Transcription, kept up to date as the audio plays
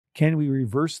can we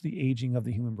reverse the aging of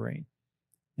the human brain?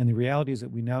 And the reality is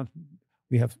that we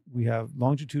have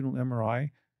longitudinal MRI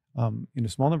in a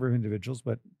small number of individuals,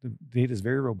 but the data is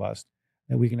very robust,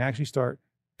 that we can actually start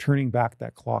turning back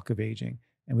that clock of aging.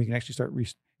 And we can actually start,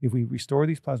 if we restore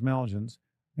these plasmalogens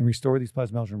and restore these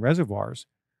plasmalogen reservoirs,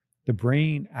 the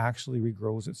brain actually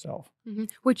regrows itself.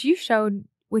 Which you showed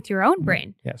with your own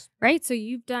brain. Yes. Right? So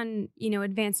you've done,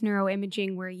 advanced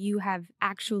neuroimaging where you have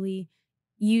actually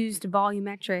used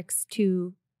volumetrics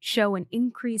to show an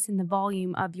increase in the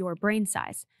volume of your brain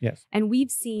size. Yes. And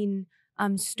we've seen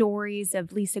stories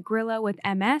of Lisa Grillo with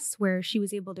MS where she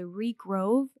was able to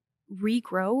regrow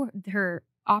her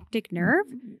optic nerve,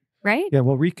 right? Yeah,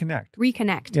 well, reconnect.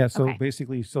 Reconnect. Yeah, so okay.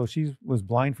 basically, she was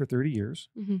blind for 30 years,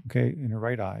 okay, in her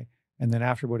right eye. And then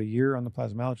after about a year on the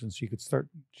plasmalogens, she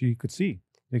could see.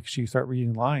 Like she started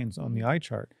reading lines on the eye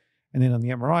chart. And then on the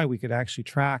MRI, we could actually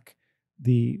track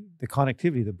the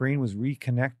connectivity. The brain was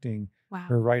reconnecting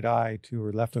her right eye to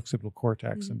her left occipital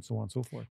cortex and so on and so forth.